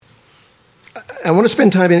I want to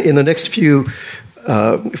spend time in the next few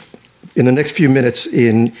minutes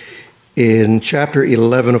in chapter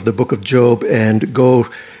 11 of the book of Job and go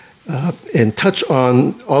and touch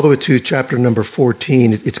on all the way to chapter number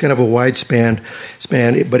 14. It's kind of a wide span,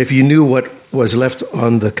 but if you knew what was left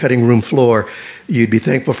on the cutting room floor, you'd be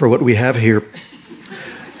thankful for what we have here.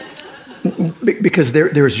 Because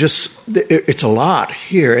there's just, it's a lot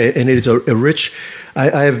here, and it is a rich,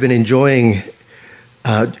 I have been enjoying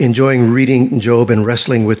reading Job and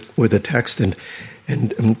wrestling with the text and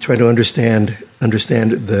trying to understand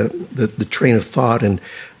the train of thought and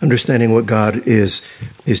understanding what God is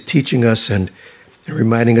teaching us and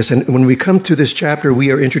reminding us. And when we come to this chapter,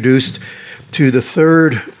 we are introduced to the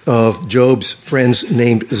third of Job's friends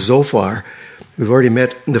named Zophar. We've already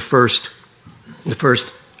met the first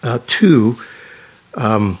two.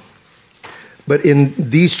 But in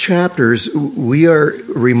these chapters, we are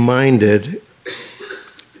reminded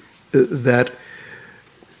that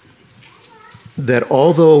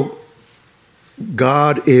although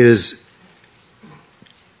God is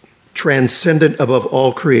transcendent above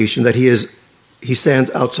all creation, that he stands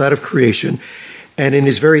outside of creation, and in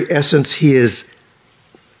his very essence, he is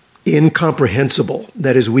incomprehensible.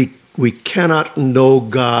 That is, we cannot know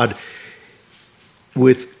God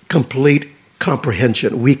with complete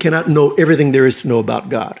comprehension. We cannot know everything there is to know about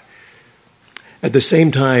God. At the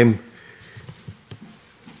same time,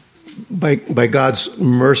 by God's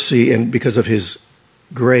mercy and because of his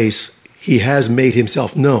grace, he has made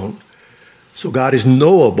himself known. So God is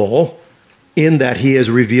knowable in that he has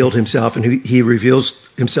revealed himself, and he reveals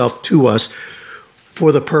himself to us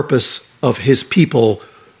for the purpose of his people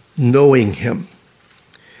knowing him.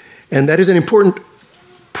 And that is an important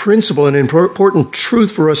principle, an important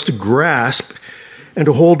truth for us to grasp and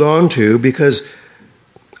to hold on to, because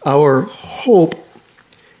our hope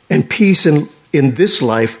and peace in this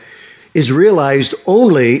life is realized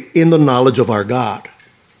only in the knowledge of our God.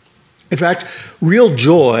 In fact, real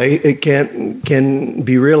joy, it can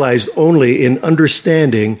be realized only in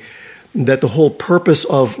understanding that the whole purpose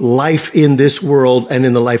of life in this world and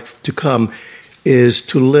in the life to come is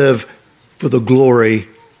to live for the glory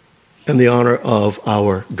and the honor of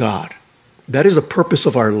our God. That is the purpose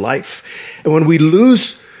of our life. And when we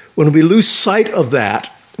lose sight of that,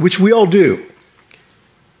 which we all do,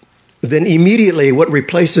 then immediately what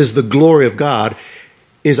replaces the glory of God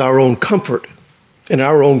is our own comfort and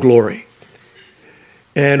our own glory.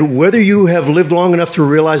 And whether you have lived long enough to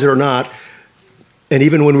realize it or not, and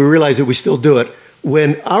even when we realize it, we still do it,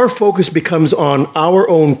 when our focus becomes on our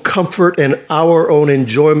own comfort and our own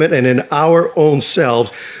enjoyment and in our own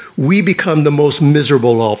selves, we become the most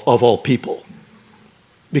miserable of all people.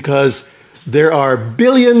 Because there are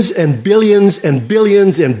billions and billions and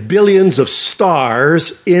billions and billions of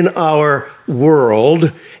stars in our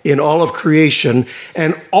world, in all of creation,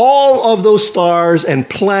 and all of those stars and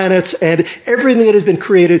planets and everything that has been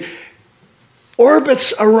created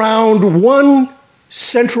orbits around one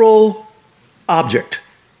central object.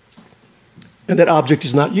 And that object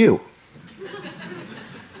is not you.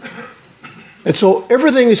 And so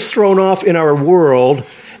everything is thrown off in our world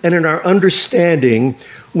and in our understanding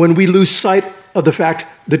when we lose sight of the fact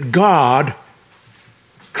that God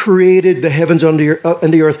created the heavens and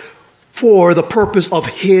the earth for the purpose of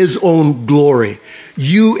his own glory.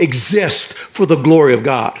 You exist for the glory of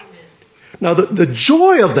God. Now, the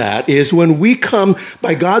joy of that is when we come,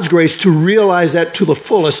 by God's grace, to realize that to the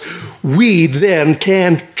fullest, we then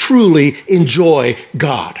can truly enjoy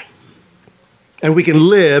God. And we can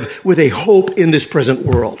live with a hope in this present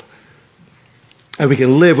world. And we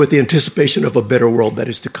can live with the anticipation of a better world that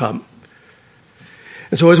is to come.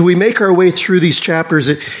 And so as we make our way through these chapters,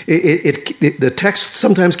 the text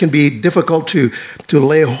sometimes can be difficult to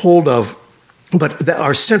lay hold of. But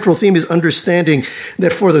our central theme is understanding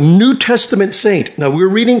that for the New Testament saint, now we're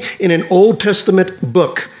reading in an Old Testament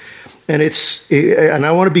book, and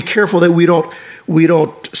I want to be careful that we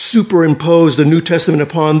don't superimpose the New Testament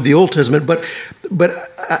upon the Old Testament, but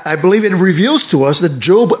I believe it reveals to us that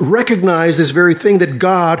Job recognized this very thing, that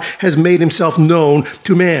God has made himself known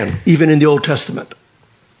to man, even in the Old Testament.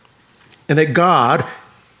 And that God,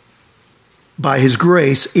 by his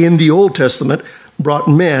grace in the Old Testament, brought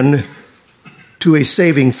men to a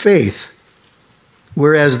saving faith,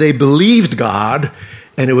 whereas they believed God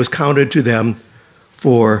and it was counted to them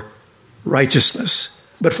for righteousness.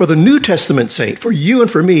 But for the New Testament saint, for you and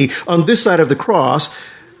for me, on this side of the cross,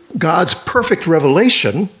 God's perfect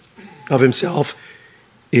revelation of himself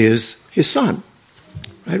is his Son.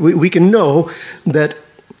 Right? We can know that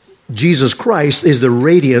Jesus Christ is the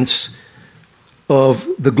radiance of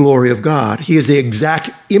the glory of God. He is the exact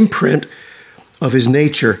imprint of his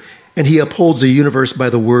nature. and he upholds the universe by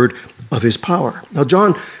the word of his power. Now,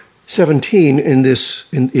 John 17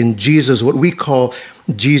 in Jesus, what we call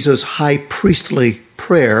Jesus' high priestly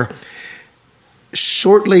prayer,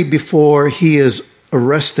 shortly before he is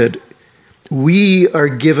arrested, we are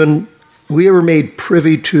made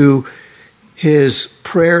privy to his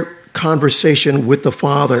prayer conversation with the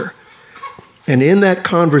Father. And in that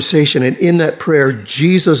conversation and in that prayer,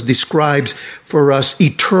 Jesus describes for us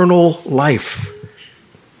eternal life.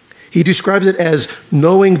 He describes it as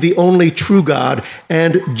knowing the only true God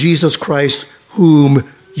and Jesus Christ, whom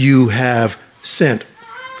you have sent.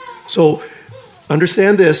 So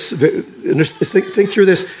understand this, think through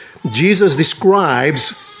this. Jesus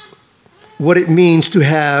describes what it means to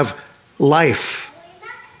have life.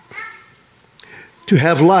 To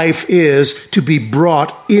have life is to be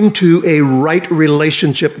brought into a right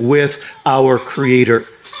relationship with our Creator.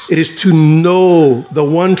 It is to know the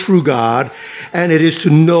one true God, and it is to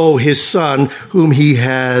know his Son, whom he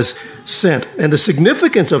has sent. And the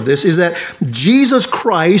significance of this is that Jesus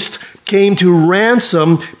Christ came to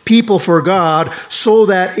ransom people for God so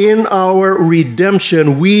that in our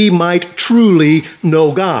redemption we might truly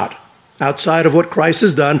know God. Outside of what Christ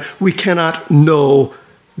has done, we cannot know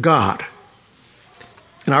God.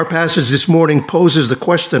 And our passage this morning poses the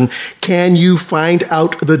question, can you find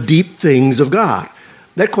out the deep things of God?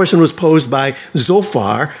 That question was posed by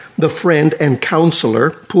Zophar, the friend and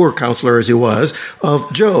counselor, poor counselor as he was,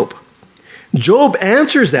 of Job. Job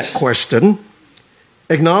answers that question,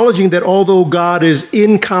 acknowledging that although God is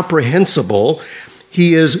incomprehensible,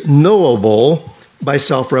 he is knowable by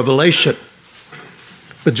self-revelation.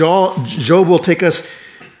 But Job will take us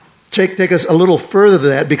a little further than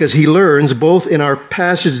that, because he learns, both in our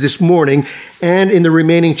passage this morning and in the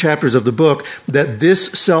remaining chapters of the book, that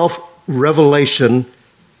this self-revelation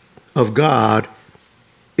of God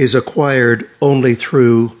is acquired only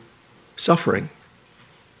through suffering.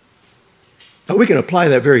 Now, we can apply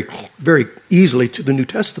that very, very easily to the New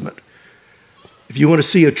Testament. If you want to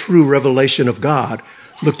see a true revelation of God,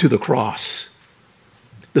 look to the cross,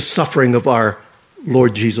 the suffering of our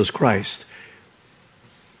Lord Jesus Christ.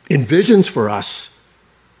 Envisions for us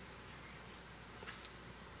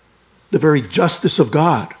the very justice of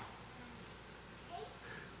God.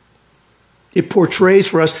 It portrays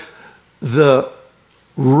for us the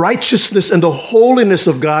righteousness and the holiness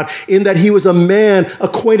of God, in that he was a man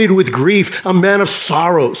acquainted with grief, a man of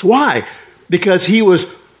sorrows. Why? Because he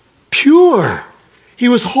was pure. He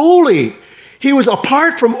was holy. He was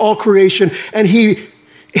apart from all creation, and he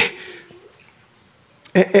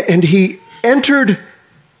entered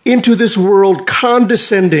into this world,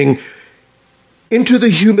 condescending into the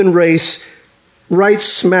human race, right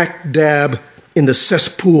smack dab in the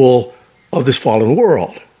cesspool of this fallen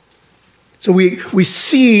world. So we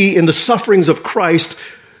see in the sufferings of Christ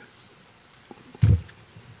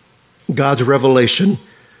God's revelation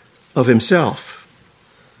of himself.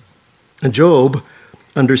 And Job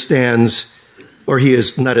understands, or he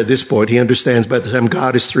is not at this point, he understands by the time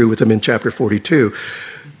God is through with him in chapter 42,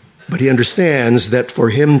 but he understands that for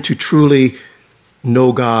him to truly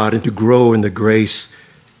know God and to grow in the grace,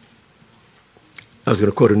 I was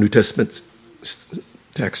going to quote a New Testament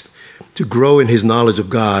text, to grow in his knowledge of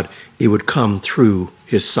God, it would come through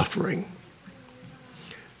his suffering.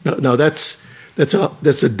 Now that's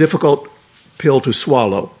a difficult pill to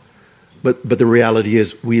swallow, but the reality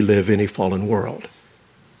is we live in a fallen world,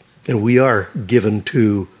 and we are given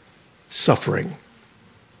to suffering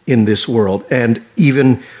in this world, and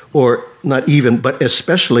even, or not even, but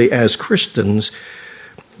especially as Christians,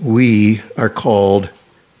 we are called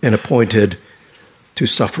and appointed to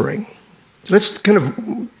suffering. Let's kind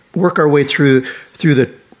of work our way through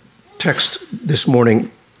the text this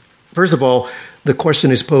morning. First of all, the question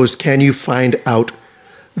is posed, can you find out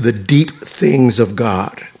the deep things of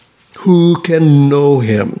God? Who can know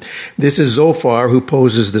him? This is Zophar who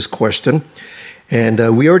poses this question.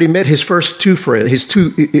 And we already met his first two friends.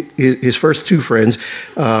 His first two friends.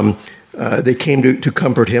 They came to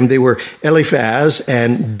comfort him. They were Eliphaz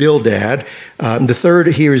and Bildad. The third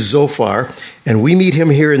here is Zophar, and we meet him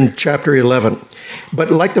here in chapter 11.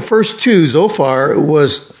 But like the first two, Zophar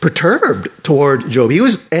was perturbed toward Job. He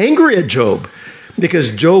was angry at Job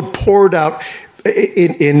because Job poured out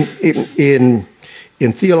in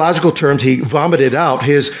theological terms, he vomited out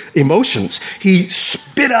his emotions. He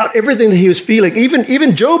spit out everything that he was feeling.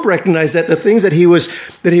 Even Job recognized that the things that he was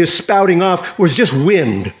spouting off was just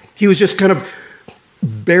wind. He was just kind of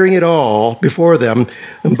bearing it all before them.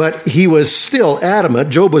 But he was still adamant.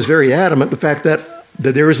 Job was very adamant, the fact that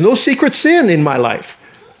there is no secret sin in my life.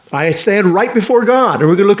 I stand right before God. And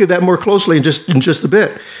we're going to look at that more closely in just a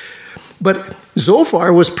bit. But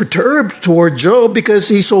Zophar was perturbed toward Job because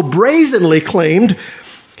he so brazenly claimed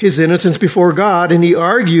his innocence before God, and he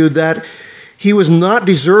argued that he was not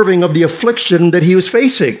deserving of the affliction that he was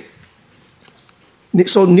facing.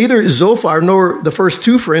 So neither Zophar nor the first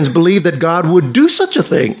two friends believed that God would do such a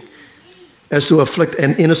thing as to afflict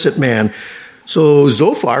an innocent man. So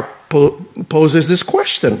Zophar poses this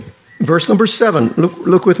question. Verse number 7.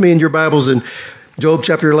 Look with me in your Bibles in Job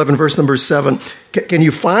chapter 11, verse number 7. Can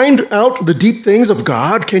you find out the deep things of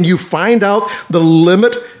God? Can you find out the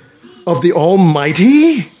limit of the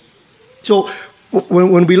Almighty? So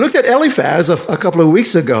when we looked at Eliphaz a couple of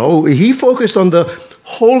weeks ago, he focused on the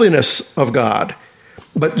holiness of God.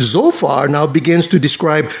 But Zophar now begins to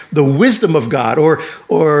describe the wisdom of God or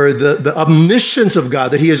the omniscience of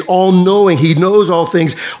God, that he is all-knowing. He knows all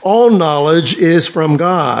things. All knowledge is from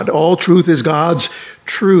God. All truth is God's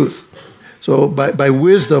truth. So by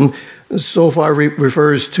wisdom, Zophar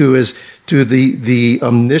refers to the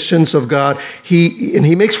omniscience of God.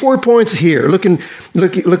 He makes 4 points here. Look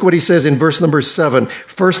what he says in verse number 7.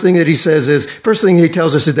 First thing he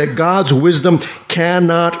tells us is that God's wisdom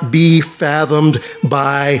cannot be fathomed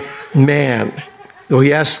by man. So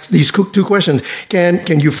he asks these 2 questions.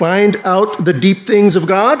 Can you find out the deep things of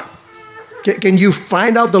God? Can you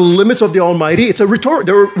find out the limits of the Almighty? They're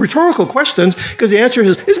rhetorical questions, because the answer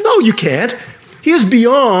is no, you can't. He is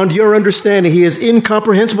beyond your understanding. He is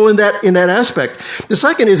incomprehensible in that aspect. The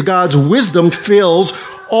second is God's wisdom fills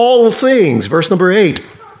all things. Verse number 8.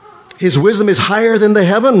 His wisdom is higher than the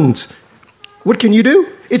heavens. What can you do?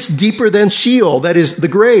 It's deeper than Sheol, that is the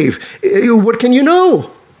grave. What can you know?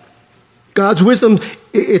 God's wisdom,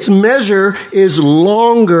 its measure is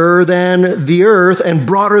longer than the earth and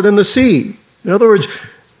broader than the sea. In other words,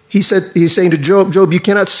 he's saying to Job, you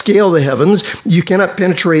cannot scale the heavens. You cannot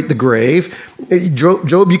penetrate the grave.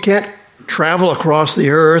 Job, you can't travel across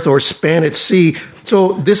the earth or span its sea.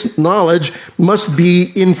 So this knowledge must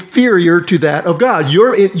be inferior to that of God.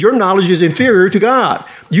 Your knowledge is inferior to God.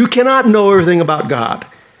 You cannot know everything about God.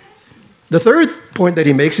 The third point that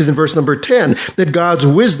he makes is in verse number 10, that God's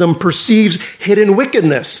wisdom perceives hidden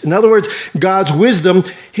wickedness. In other words, God's wisdom,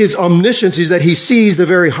 his omniscience, is that he sees the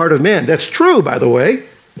very heart of man. That's true, by the way.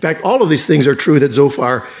 In fact, all of these things are true that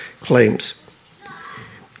Zophar claims.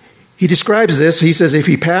 He describes this. He says,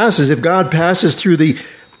 if God passes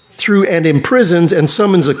through and imprisons and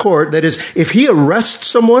summons a court, that is, if he arrests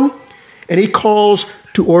someone and he calls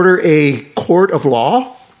to order a court of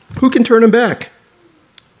law, who can turn him back?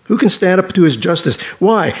 Who can stand up to his justice?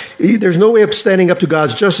 Why? There's no way of standing up to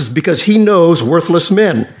God's justice, because he knows worthless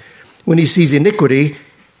men. When he sees iniquity,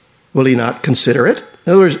 will he not consider it?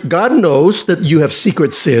 In other words, God knows that you have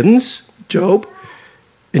secret sins, Job,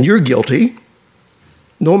 and you're guilty.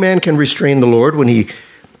 No man can restrain the Lord when he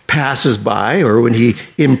passes by or when he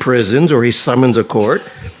imprisons or he summons a court.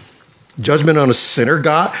 Judgment on a sinner,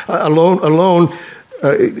 God alone,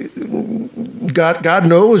 God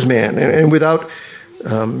knows man, and without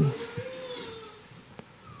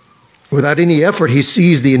any effort, he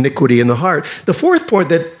sees the iniquity in the heart. The fourth point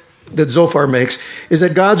that Zophar makes is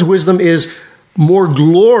that God's wisdom is more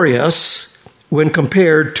glorious when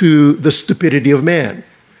compared to the stupidity of man.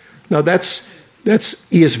 Now that's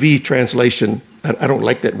ESV translation. I don't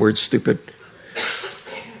like that word stupid.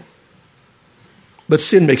 But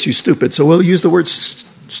sin makes you stupid, so we'll use the word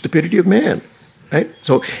stupidity of man. Right?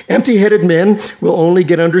 So empty-headed men will only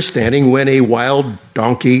get understanding when a wild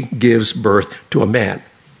donkey gives birth to a man.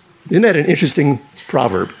 Isn't that an interesting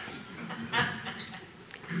proverb?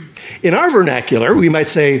 In our vernacular, we might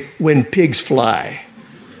say, when pigs fly.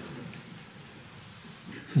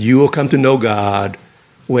 You will come to know God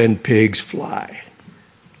when pigs fly.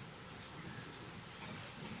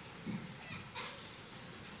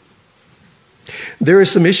 There are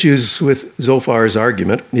some issues with Zophar's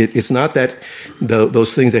argument. It's not that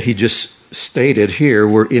those things that he just stated here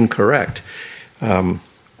were incorrect.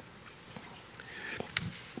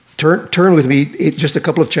 Turn with me just a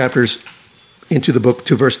couple of chapters into the book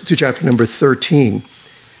to chapter number 13.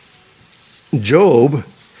 Job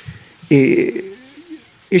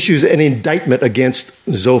issues an indictment against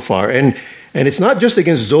Zophar, and it's not just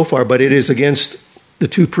against Zophar, but it is against the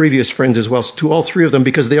 2 previous friends as well, to all 3 of them,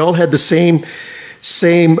 because they all had the same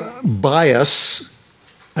bias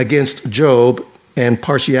against Job and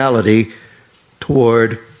partiality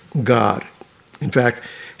toward God. In fact,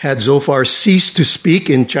 had Zophar ceased to speak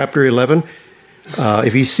in chapter 11,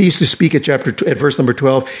 if he ceased to speak at verse number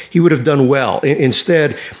 12, he would have done well.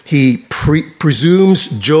 Instead, he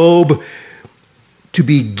presumes Job to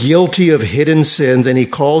be guilty of hidden sins, and he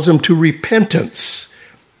calls him to repentance.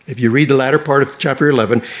 If you read the latter part of chapter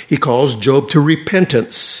 11, he calls Job to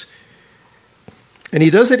repentance. And he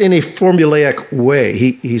does it in a formulaic way.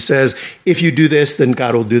 He says, if you do this, then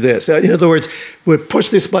God will do this. In other words, we'll push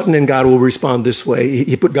this button and God will respond this way.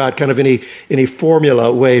 He put God kind of in a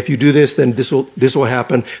formula way. If you do this, then this will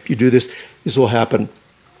happen. If you do this, this will happen.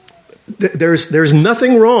 There's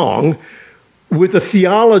nothing wrong with the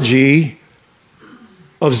theology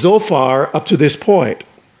of Zophar up to this point.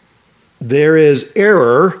 There is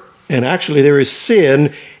error, and actually there is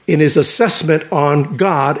sin in his assessment on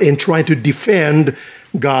God in trying to defend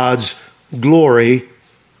God's glory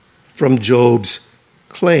from Job's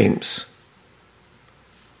claims.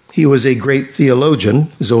 He was a great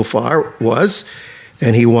theologian, Zophar was,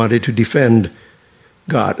 and he wanted to defend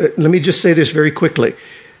God. Let me just say this very quickly.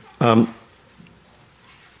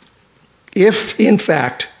 If, in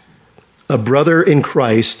fact, a brother in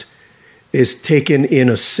Christ is taken in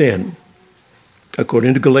a sin,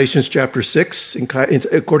 according to Galatians chapter 6,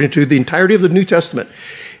 according to the entirety of the New Testament,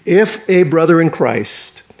 if a brother in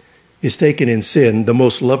Christ is taken in sin, the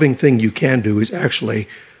most loving thing you can do is actually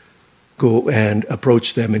go and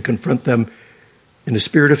approach them and confront them in the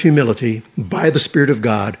spirit of humility, by the Spirit of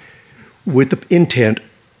God, with the intent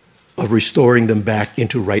of restoring them back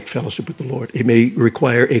into right fellowship with the Lord. It may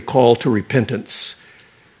require a call to repentance,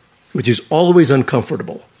 which is always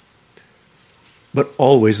uncomfortable, but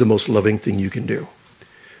always the most loving thing you can do.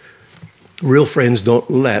 Real friends don't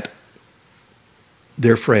let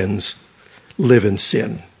their friends live in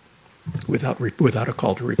sin without a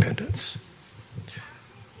call to repentance.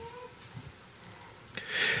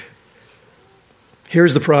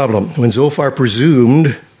 Here's the problem. When Zophar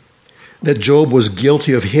presumed that Job was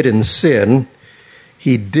guilty of hidden sin,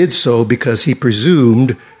 he did so because he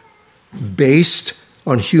presumed, based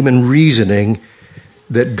on human reasoning,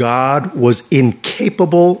 that God was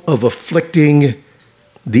incapable of afflicting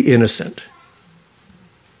the innocent.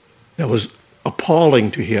 That was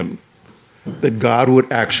appalling to him, that God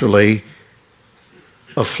would actually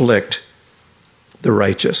afflict the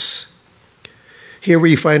righteous. Here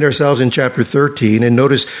we find ourselves in chapter 13, and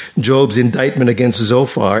notice Job's indictment against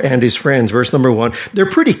Zophar and his friends. Verse number 1. They're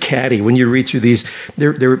pretty catty when you read through these.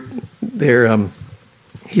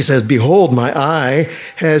 He says, "Behold, my eye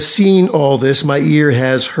has seen all this, my ear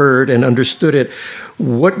has heard and understood it.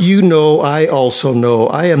 What you know, I also know.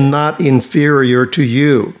 I am not inferior to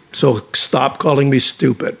you. So stop calling me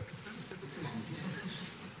stupid."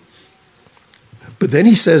 But then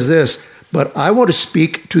he says this, "But I want to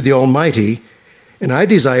speak to the Almighty, and I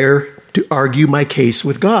desire to argue my case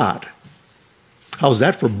with God." How's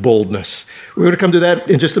that for boldness? We're going to come to that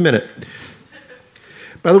in just a minute.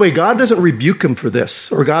 By the way, God doesn't rebuke him for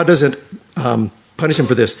this, or God doesn't punish him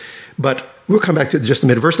for this, but we'll come back to it in just a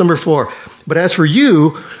minute. Verse number 4. "But as for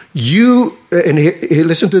you, and he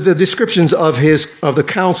listened to the descriptions of the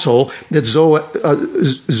counsel that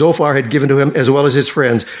Zophar had given to him, as well as his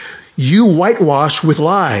friends. You whitewash with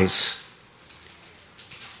lies.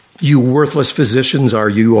 You worthless physicians are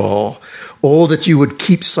you all. Oh, that you would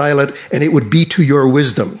keep silent, and it would be to your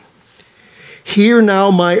wisdom. Hear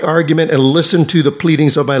now my argument and listen to the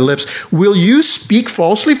pleadings of my lips. Will you speak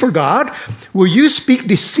falsely for God? Will you speak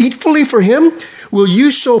deceitfully for him? Will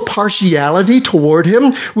you show partiality toward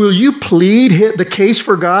him? Will you plead the case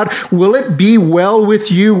for God? Will it be well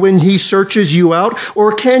with you when he searches you out?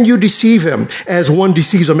 Or can you deceive him as one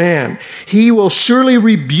deceives a man? He will surely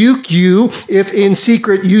rebuke you if in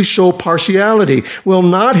secret you show partiality. Will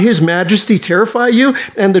not his majesty terrify you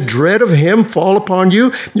and the dread of him fall upon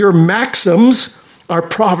you? Your maxims are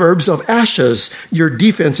proverbs of ashes. Your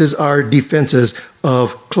defenses are defenses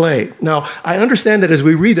of clay." Now, I understand that as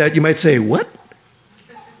we read that, you might say, what?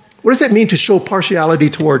 What does that mean to show partiality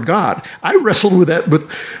toward God? I wrestled with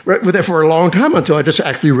that for a long time until I just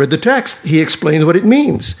actually read the text. He explains what it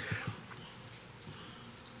means.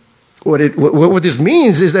 What this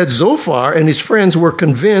means is that Zophar and his friends were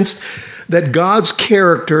convinced that God's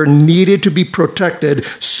character needed to be protected,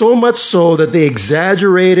 so much so that they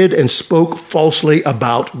exaggerated and spoke falsely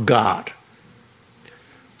about God.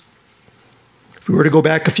 If we were to go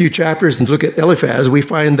back a few chapters and look at Eliphaz, we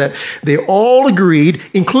find that they all agreed,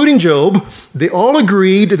 including Job, they all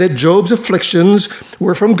agreed that Job's afflictions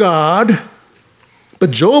were from God. But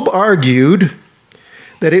Job argued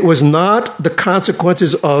that it was not the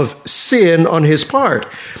consequences of sin on his part.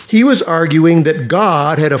 He was arguing that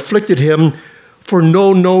God had afflicted him for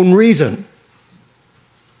no known reason.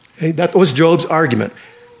 Okay, that was Job's argument.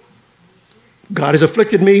 God has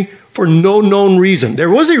afflicted me for no known reason. There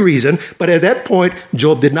was a reason, but at that point,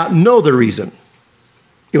 Job did not know the reason.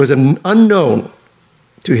 It was an unknown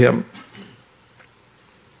to him.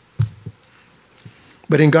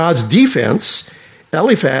 But in God's defense,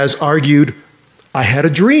 Eliphaz argued, "I had a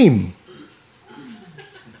dream."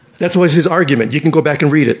 That was his argument. You can go back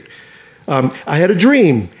and read it. I had a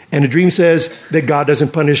dream, and the dream says that God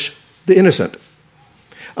doesn't punish the innocent.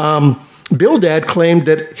 Bildad claimed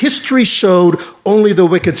that history showed only the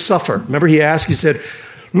wicked suffer. Remember, he said,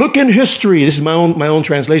 look in history. This is my own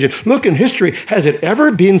translation. Look in history. Has it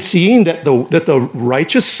ever been seen that the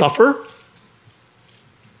righteous suffer?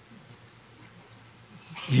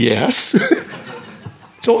 Yes.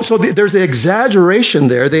 So there's the exaggeration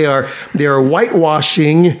there. They are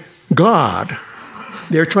whitewashing God.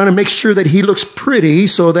 They're trying to make sure that he looks pretty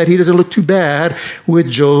so that he doesn't look too bad with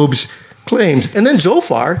Job's claims. And then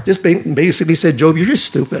Zophar just basically said, Job, you're just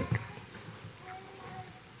stupid.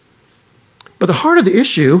 But the heart of the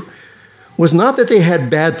issue was not that they had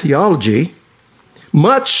bad theology.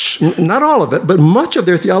 Much, not all of it, but much of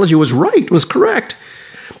their theology was right, was correct.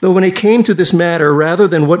 But when it came to this matter, rather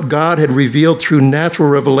than what God had revealed through natural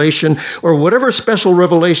revelation or whatever special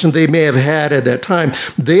revelation they may have had at that time,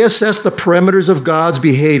 they assessed the parameters of God's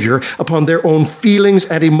behavior upon their own feelings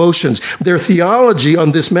and emotions. Their theology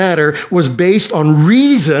on this matter was based on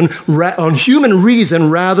reason, on human reason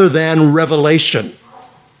rather than revelation.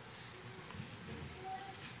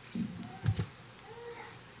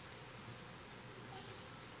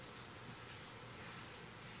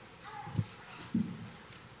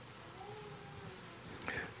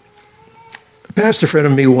 A pastor friend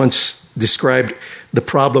of me once described the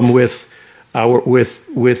problem with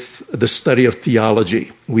the study of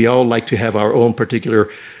theology. We all like to have our own particular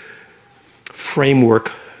framework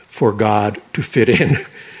for God to fit in.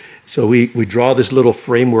 So we draw this little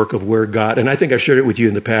framework of where God, and I think I've shared it with you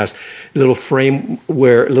in the past, little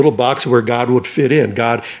box where God would fit in.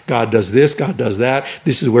 God does this, God does that,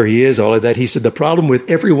 this is where he is, all of that. He said the problem with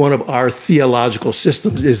every one of our theological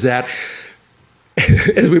systems is that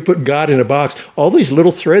as we put God in a box, all these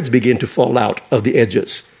little threads begin to fall out of the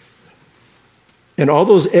edges. And all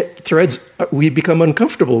those threads we become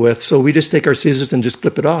uncomfortable with, so we just take our scissors and just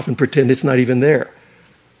clip it off and pretend it's not even there.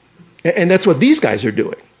 And that's what these guys are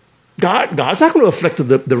doing. God's not going to afflict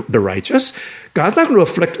the righteous. God's not going to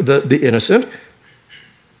afflict the innocent.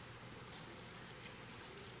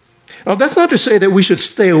 Now, that's not to say that we should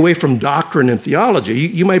stay away from doctrine and theology.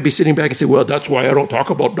 You might be sitting back and say, well, that's why I don't talk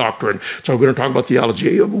about doctrine, so I'm going to talk about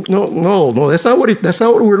theology. No, that's not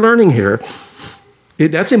what we're learning here.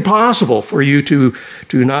 That's impossible for you to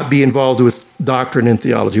not be involved with doctrine and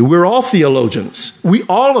theology. We're all theologians.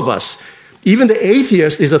 All of us, even the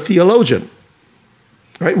atheist is a theologian.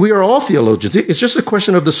 Right? We are all theologians. It's just a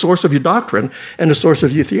question of the source of your doctrine and the source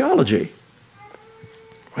of your theology.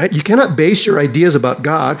 Right? You cannot base your ideas about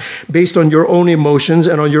God based on your own emotions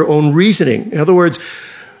and on your own reasoning. In other words,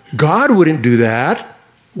 God wouldn't do that.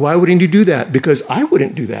 Why wouldn't he do that? Because I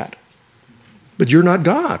wouldn't do that. But you're not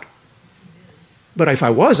God. But if I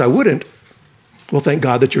was, I wouldn't. Well, thank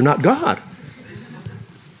God that you're not God.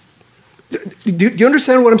 Do you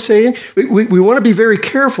understand what I'm saying? We want to be very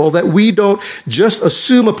careful that we don't just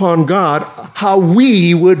assume upon God how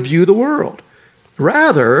we would view the world.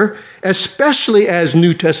 Rather, especially as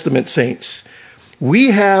New Testament saints,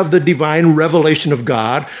 we have the divine revelation of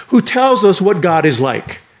God who tells us what God is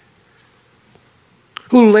like,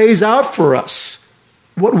 who lays out for us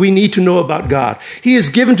what we need to know about God. He has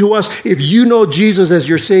given to us, if you know Jesus as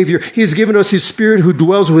your Savior, he has given us his Spirit who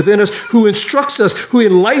dwells within us, who instructs us, who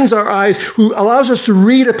enlightens our eyes, who allows us to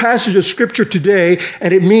read a passage of Scripture today,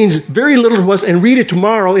 and it means very little to us, and read it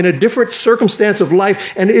tomorrow in a different circumstance of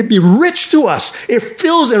life, and it be rich to us. It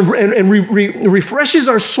fills and refreshes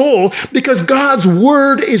our soul because God's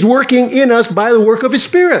Word is working in us by the work of his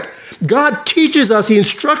Spirit. God teaches us, he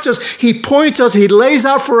instructs us, he points us, he lays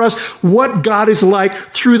out for us what God is like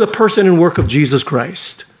through the person and work of Jesus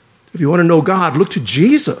Christ. If you want to know God, look to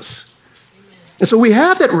Jesus. And so we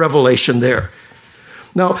have that revelation there.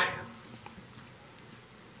 Now,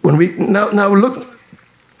 when we now look,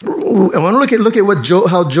 I want to look at what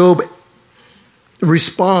how Job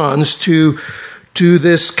responds to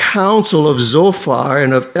this counsel of Zophar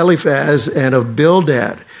and of Eliphaz and of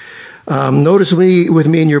Bildad. Notice with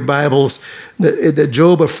me in your Bibles that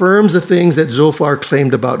Job affirms the things that Zophar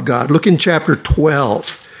claimed about God. Look in chapter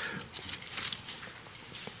 12,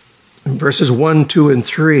 verses 1, 2, and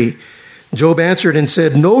 3. Job answered and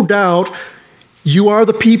said, "No doubt you are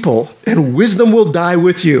the people, and wisdom will die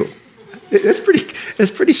with you." That's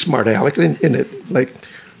pretty smart, Alec, isn't it? Like,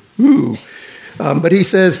 ooh. But he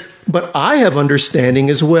says, "But I have understanding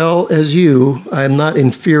as well as you. I am not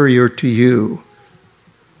inferior to you.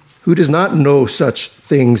 Who does not know such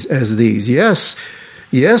things as these?" Yes,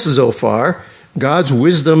 Zophar, God's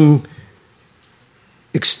wisdom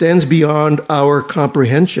extends beyond our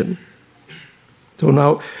comprehension. So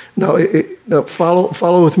now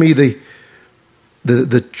follow with me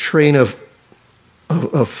the train of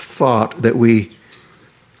thought that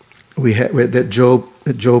that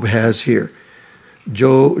Job has here.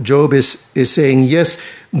 Job is saying, yes,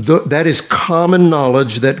 that is common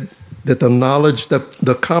knowledge, that the knowledge,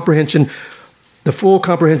 the comprehension, the full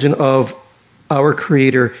comprehension of our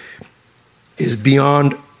Creator is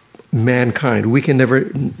beyond mankind. We can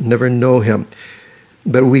never know him,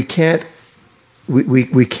 but we can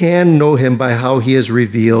know him by how he has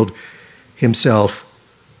revealed himself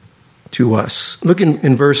to us. Look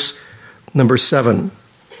in verse number 7.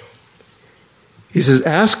 He says,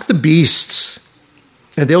 ask the beasts,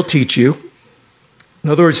 and they'll teach you. In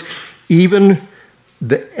other words, even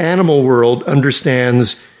the animal world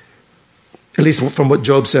understands, at least from what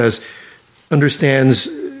Job says, understands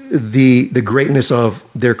the greatness of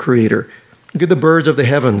their Creator. Look at the birds of the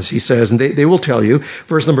heavens, he says, and they will tell you.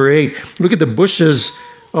 Verse number 8, look at the bushes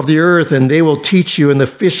of the earth, and they will teach you, and the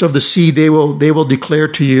fish of the sea, they will declare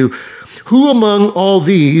to you. Who among all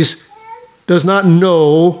these does not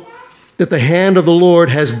know that the hand of the Lord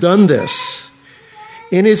has done this?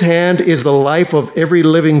 In his hand is the life of every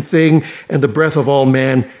living thing and the breath of all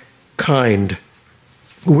mankind.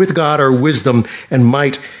 With God are wisdom and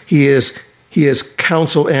might. He is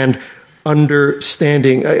counsel and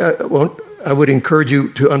understanding. I would encourage you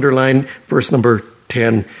to underline verse number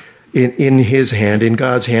 10. In his hand, in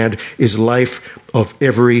God's hand, is life of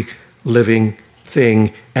every living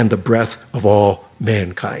thing and the breath of all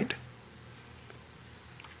mankind.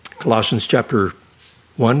 Colossians chapter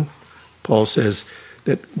 1, Paul says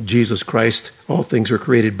that Jesus Christ, all things are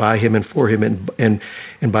created by him and for him, and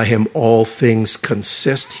by him all things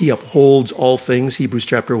consist. He upholds all things, Hebrews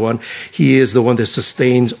chapter 1. He is the one that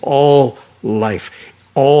sustains all life.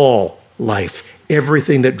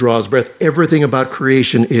 Everything that draws breath, everything about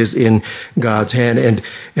creation is in God's hand.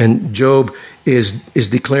 And Job is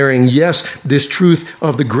declaring, yes, this truth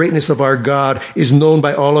of the greatness of our God is known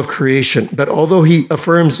by all of creation. But although he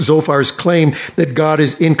affirms Zophar's claim that God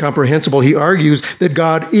is incomprehensible, he argues that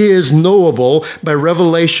God is knowable by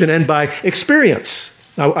revelation and by experience.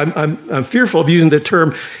 Now, I'm fearful of using the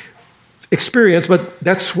term experience, but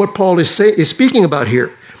that's what Paul is speaking about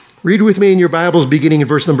here. Read with me in your Bibles, beginning in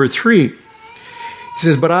verse number 3. He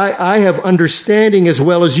says, but I have understanding as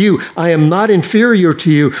well as you. I am not inferior to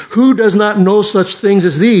you. Who does not know such things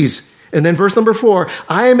as these? And then verse number 4,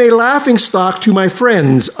 I am a laughingstock to my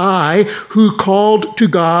friends. I, who called to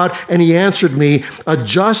God, and he answered me, a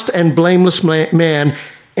just and blameless man,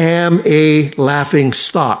 am a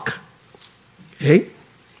laughingstock. Okay?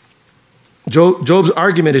 Job's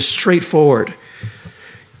argument is straightforward.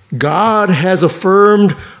 God has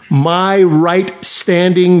affirmed my right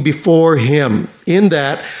standing before him, in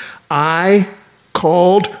that I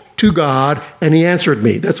called to God and he answered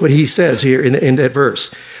me. That's what he says here in that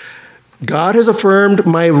verse. God has affirmed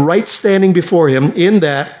my right standing before him, in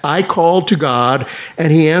that I called to God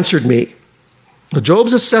and he answered me.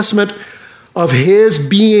 Job's assessment of his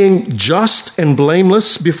being just and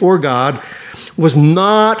blameless before God was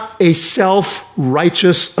not a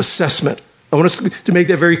self-righteous assessment. I want us to make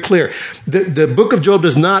that very clear. The book of Job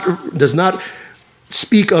does not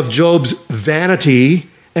speak of Job's vanity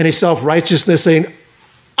and his self-righteousness, saying,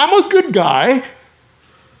 I'm a good guy.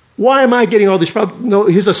 Why am I getting all these problems? No,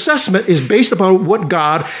 his assessment is based upon what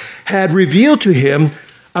God had revealed to him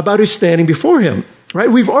about his standing before him. Right?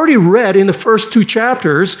 We've already read in the first 2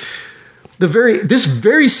 chapters this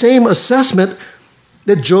very same assessment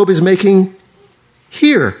that Job is making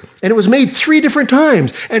here. And it was made 3 different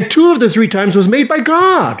times. And 2 of the 3 times was made by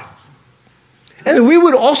God. And we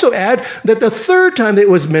would also add that the 3rd time that it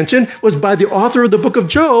was mentioned was by the author of the book of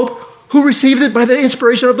Job, who received it by the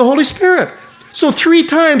inspiration of the Holy Spirit. So 3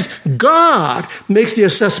 times God makes the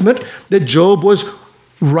assessment that Job was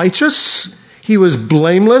righteous, he was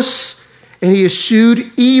blameless, and he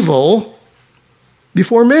eschewed evil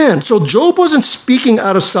before man. So Job wasn't speaking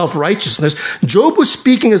out of self-righteousness. Job was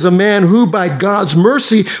speaking as a man who, by God's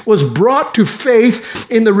mercy, was brought to faith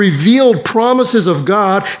in the revealed promises of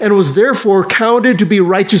God and was therefore counted to be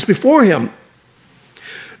righteous before him.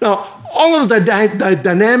 Now, all of the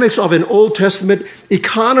dynamics of an Old Testament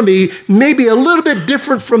economy may be a little bit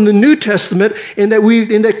different from the New Testament in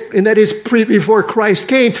that is before Christ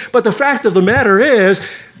came. But the fact of the matter is,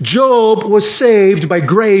 Job was saved by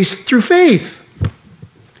grace through faith.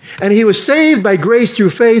 And he was saved by grace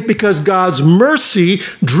through faith because God's mercy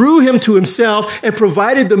drew him to himself and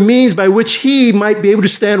provided the means by which he might be able to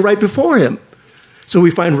stand right before him. So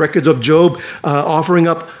we find records of Job offering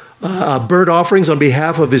up burnt offerings on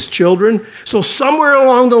behalf of his children. So somewhere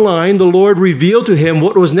along the line, the Lord revealed to him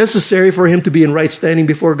what was necessary for him to be in right standing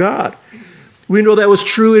before God. We know that was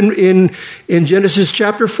true in Genesis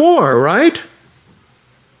chapter 4, right?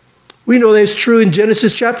 We know that's true in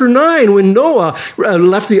Genesis chapter 9 when Noah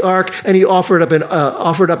left the ark and he offered up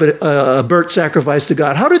a burnt sacrifice to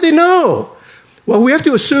God. How did they know? Well, we have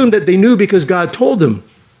to assume that they knew because God told them,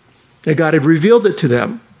 that God had revealed it to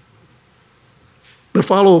them. But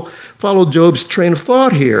follow Job's train of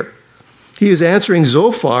thought here. He is answering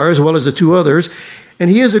Zophar as well as the two others, and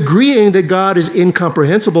he is agreeing that God is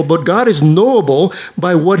incomprehensible, but God is knowable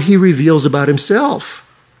by what he reveals about himself.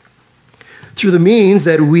 Through the means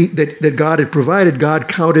that God had provided, God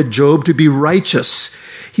counted Job to be righteous.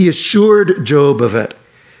 He assured Job of it.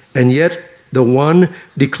 And yet, the one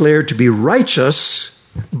declared to be righteous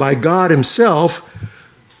by God himself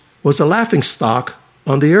was a laughingstock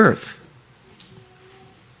on the earth.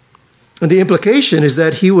 And the implication is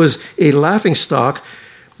that he was a laughingstock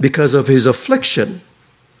because of his affliction.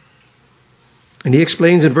 And he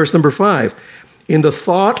explains in verse number 5, in the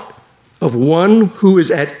thought of one who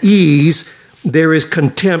is at ease, there is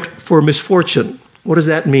contempt for misfortune. What does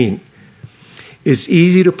that mean? It's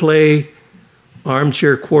easy to play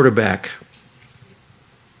armchair quarterback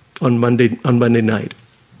on Monday night.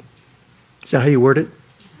 Is that how you word it?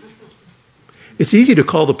 It's easy to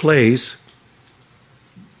call the plays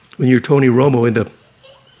when you're Tony Romo in the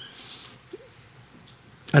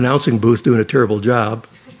announcing booth doing a terrible job,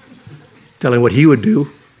 telling what he would do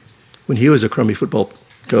when he was a crummy football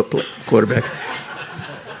quarterback.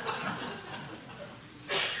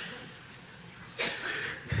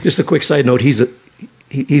 Just a quick side note,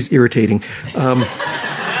 he's irritating.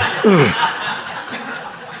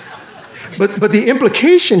 But the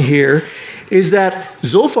implication here is that,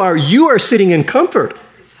 Zophar, you are sitting in comfort.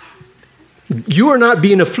 You are not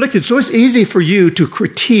being afflicted, so it's easy for you to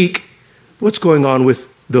critique what's going on with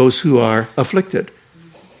those who are afflicted.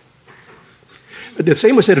 The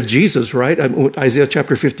same was said of Jesus, right? Isaiah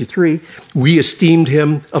chapter 53, we esteemed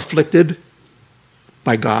him afflicted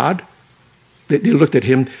by God. They looked at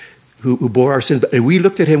him who bore our sins, and we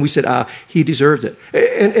looked at him, we said, he deserved it.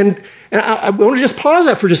 And I want to just pause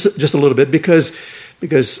that for just a little bit because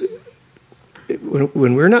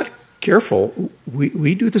when we're not careful,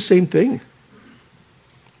 we do the same thing.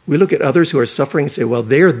 We look at others who are suffering and say, well,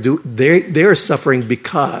 they're suffering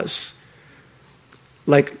because,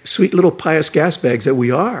 like sweet little pious gas bags that we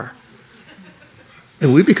are.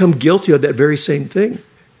 And we become guilty of that very same thing.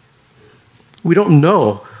 We don't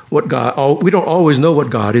always know what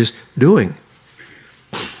God is doing.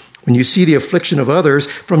 When you see the affliction of others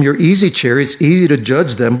from your easy chair, it's easy to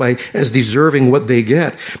judge them as deserving what they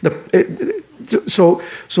get. So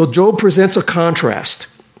Job presents a contrast.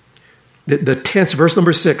 The tents, verse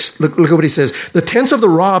number 6, look at what he says. The tents of the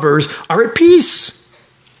robbers are at peace.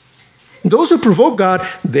 Those who provoke God,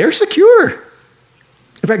 they're secure.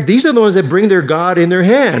 In fact, these are the ones that bring their God in their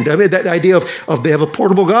hand. I mean, that idea of they have a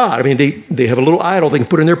portable God. I mean, they have a little idol they can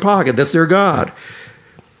put in their pocket. That's their God.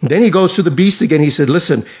 And then he goes to the beast again. He said,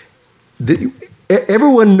 listen,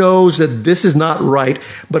 everyone knows that this is not right,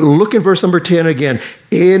 but look in verse number 10 again.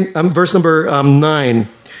 In verse number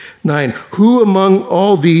 9, who among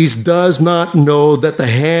all these does not know that the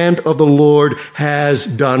hand of the Lord has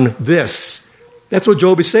done this? That's what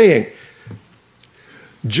Job is saying.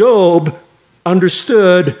 Job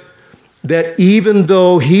understood that even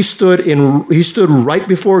though he stood right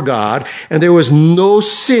before God and there was no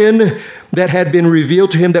sin that had been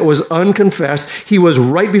revealed to him that was unconfessed, he was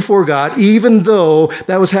right before God. Even though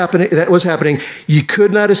that was happening, you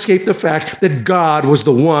could not escape the fact that God was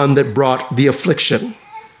the one that brought the affliction.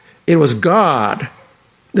 It was God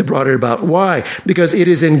that brought it about. Why? Because it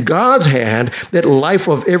is in God's hand that life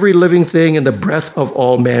of every living thing and the breath of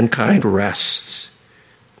all mankind rests.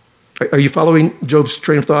 Are you following Job's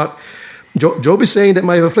train of thought? Job is saying that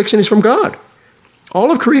my affliction is from God.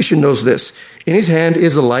 All of creation knows this. In his hand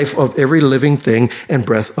is the life of every living thing and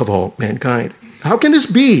breath of all mankind. How can this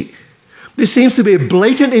be? This seems to be a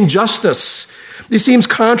blatant injustice. This seems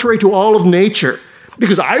contrary to all of nature,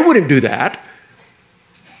 because I wouldn't do that.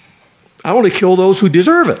 I only kill those who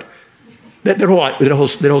deserve it. That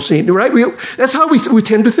whole scene, right? That's how we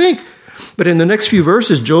tend to think. But in the next few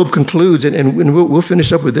verses, Job concludes, and we'll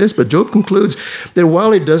finish up with this, but Job concludes that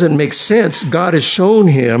while it doesn't make sense, God has shown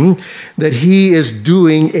him that he is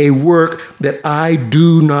doing a work that I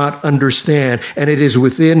do not understand, and it is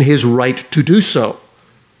within his right to do so.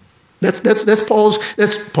 That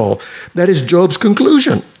is Job's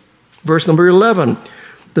conclusion. Verse number 11,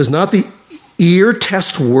 does not the ear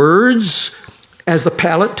test words as the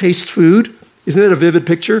palate tastes food? Isn't that a vivid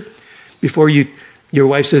picture? before your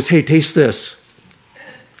wife says, hey, taste this.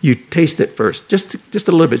 You taste it first, just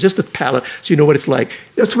a little bit, just a palate, so you know what it's like.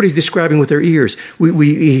 That's what he's describing with their ears.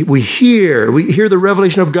 We hear the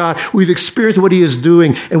revelation of God. We've experienced what he is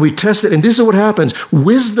doing, and we test it. And this is what happens.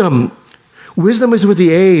 Wisdom is with the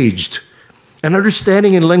aged, and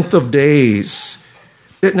understanding in length of days.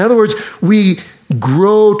 In other words, we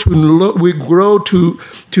grow to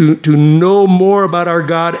know more about our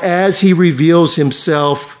God as he reveals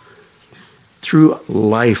himself through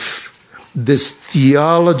life. This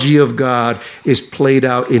theology of God is played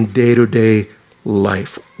out in day-to-day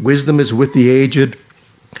life. Wisdom is with the aged,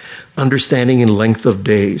 understanding in length of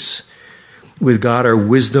days. With God are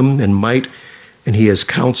wisdom and might, and he has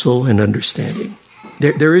counsel and understanding.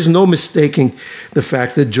 There is no mistaking the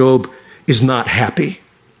fact that Job is not happy.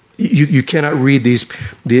 You cannot read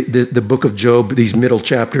the book of Job, these middle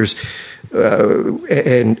chapters,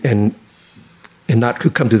 and not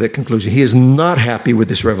come to that conclusion. He is not happy with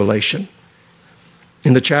this revelation.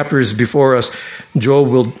 In the chapters before us, Job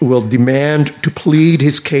will demand to plead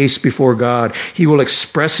his case before God. He will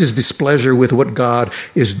express his displeasure with what God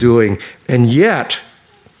is doing. And yet,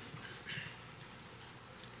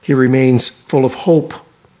 he remains full of hope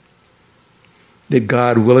that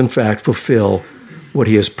God will in fact fulfill what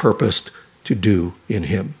he has purposed to do in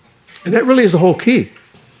him. And that really is the whole key.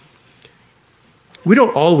 We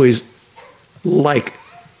don't always like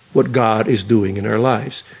what God is doing in our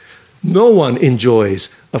lives. No one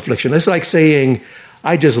enjoys affliction. It's like saying,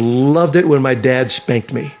 I just loved it when my dad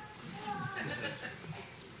spanked me.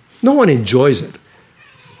 No one enjoys it.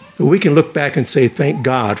 But we can look back and say, thank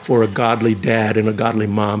God for a godly dad and a godly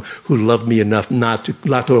mom who loved me enough not to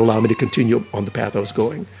allow me to continue on the path I was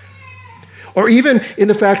going. Or even in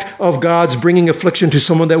the fact of God's bringing affliction to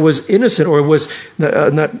someone that was innocent or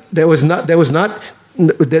that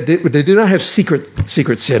they do not have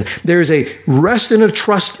secret sin. There is a rest and a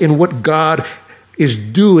trust in what God is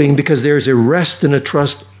doing because there is a rest and a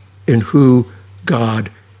trust in who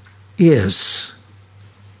God is.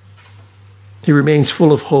 He remains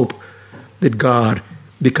full of hope that God,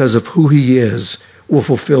 because of who he is, will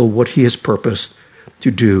fulfill what he has purposed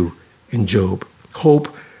to do in Job.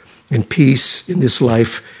 Hope and peace in this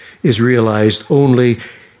life is realized only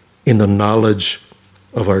in the knowledge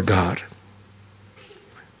of our God.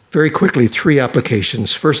 Very quickly, 3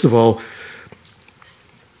 applications. First of all,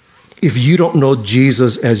 if you don't know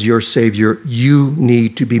Jesus as your Savior, you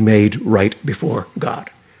need to be made right before God.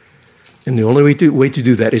 And the only way to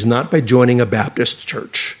do that is not by joining a Baptist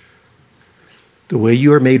church. The way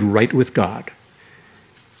you are made right with God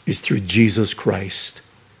is through Jesus Christ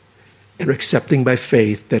and accepting by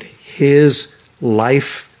faith that his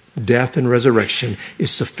life, death, and resurrection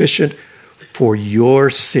is sufficient for your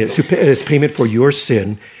sin, as payment for your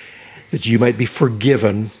sin, that you might be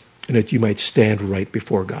forgiven and that you might stand right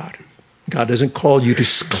before God. God doesn't call you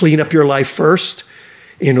to clean up your life first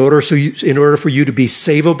in order for you to be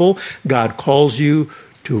savable. God calls you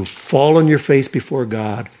to fall on your face before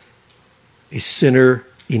God, a sinner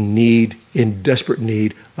in desperate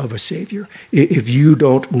need of a Savior. If you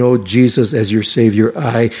don't know Jesus as your Savior,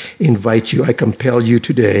 I invite you, I compel you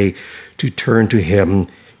today to turn to him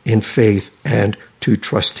in faith and to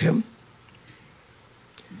trust him.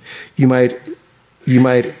 You might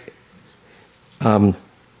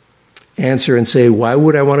answer and say, why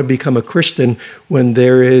would I want to become a Christian when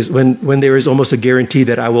there is almost a guarantee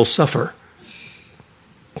that I will suffer?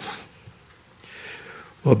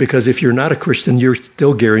 Well, because if you're not a Christian, you're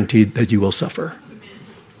still guaranteed that you will suffer.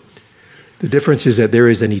 The difference is that there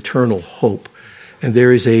is an eternal hope, and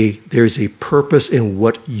there is a purpose in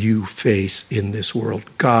what you face in this world.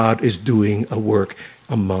 God is doing a work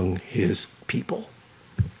among his people.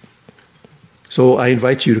 So I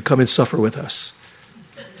invite you to come and suffer with us,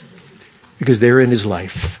 because therein is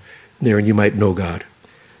life. Therein you might know God.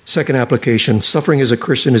 Second application, suffering as a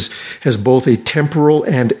Christian has both a temporal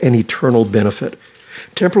and an eternal benefit.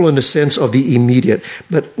 Temporal in the sense of the immediate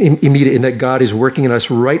in that God is working in us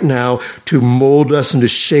right now to mold us and to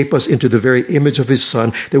shape us into the very image of his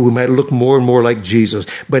Son, that we might look more and more like Jesus.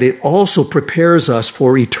 But it also prepares us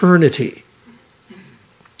for eternity.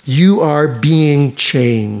 You are being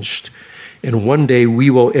changed. And one day we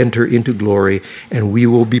will enter into glory, and we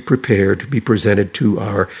will be prepared to be presented to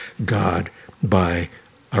our God by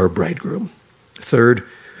our bridegroom. Third,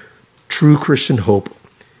 true Christian hope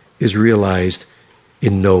is realized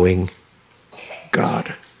in knowing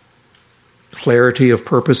God. Clarity of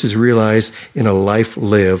purpose is realized in a life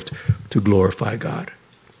lived to glorify God.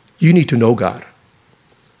 You need to know God,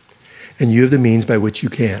 and you have the means by which you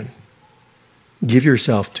can. Give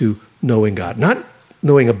yourself to knowing God, not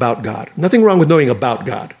knowing about God. Nothing wrong with knowing about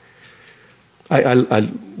God.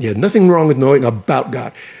 Nothing wrong with knowing about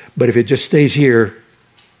God. But if it just stays here,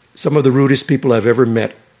 some of the rudest people I've ever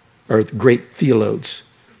met are great theologians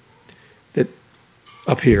that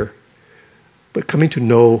up here. But coming to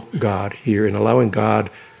know God here and allowing God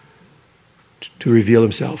to reveal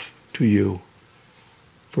himself to you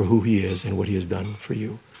for who he is and what he has done for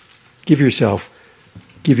you. Give yourself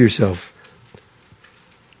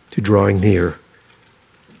to drawing near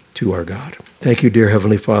to our God. Thank you, dear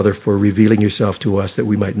Heavenly Father, for revealing yourself to us that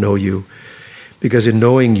we might know you. Because in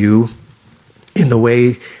knowing you, in the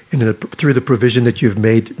way, through the provision that you've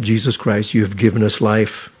made, Jesus Christ, you have given us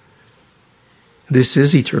life. This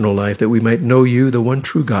is eternal life, that we might know you, the one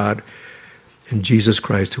true God, and Jesus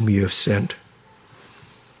Christ, whom you have sent.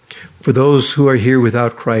 For those who are here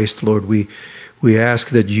without Christ, Lord, we ask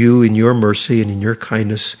that you, in your mercy and in your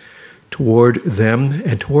kindness toward them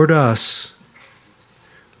and toward us,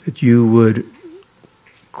 that you would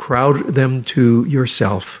crowd them to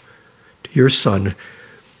yourself, to your Son,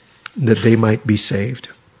 that they might be saved.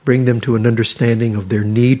 Bring them to an understanding of their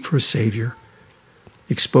need for a Savior.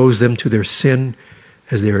 Expose them to their sin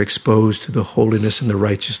as they are exposed to the holiness and the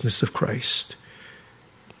righteousness of Christ.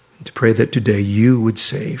 And to pray that today you would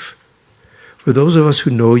save. For those of us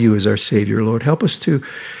who know you as our Savior, Lord, help us to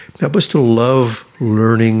love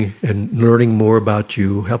learning and learning more about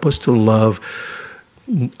you. Help us to love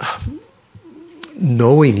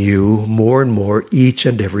knowing you more and more each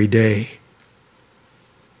and every day.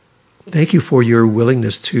 Thank you for your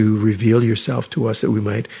willingness to reveal yourself to us, that we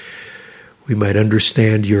might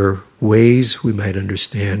understand your ways, we might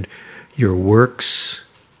understand your works,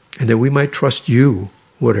 and that we might trust you,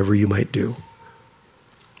 whatever you might do.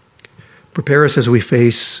 Prepare us as we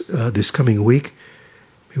face this coming week.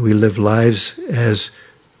 May we live lives as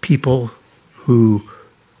people who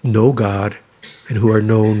know God and who are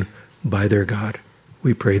known by their God.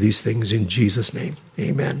 We pray these things in Jesus' name.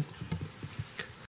 Amen.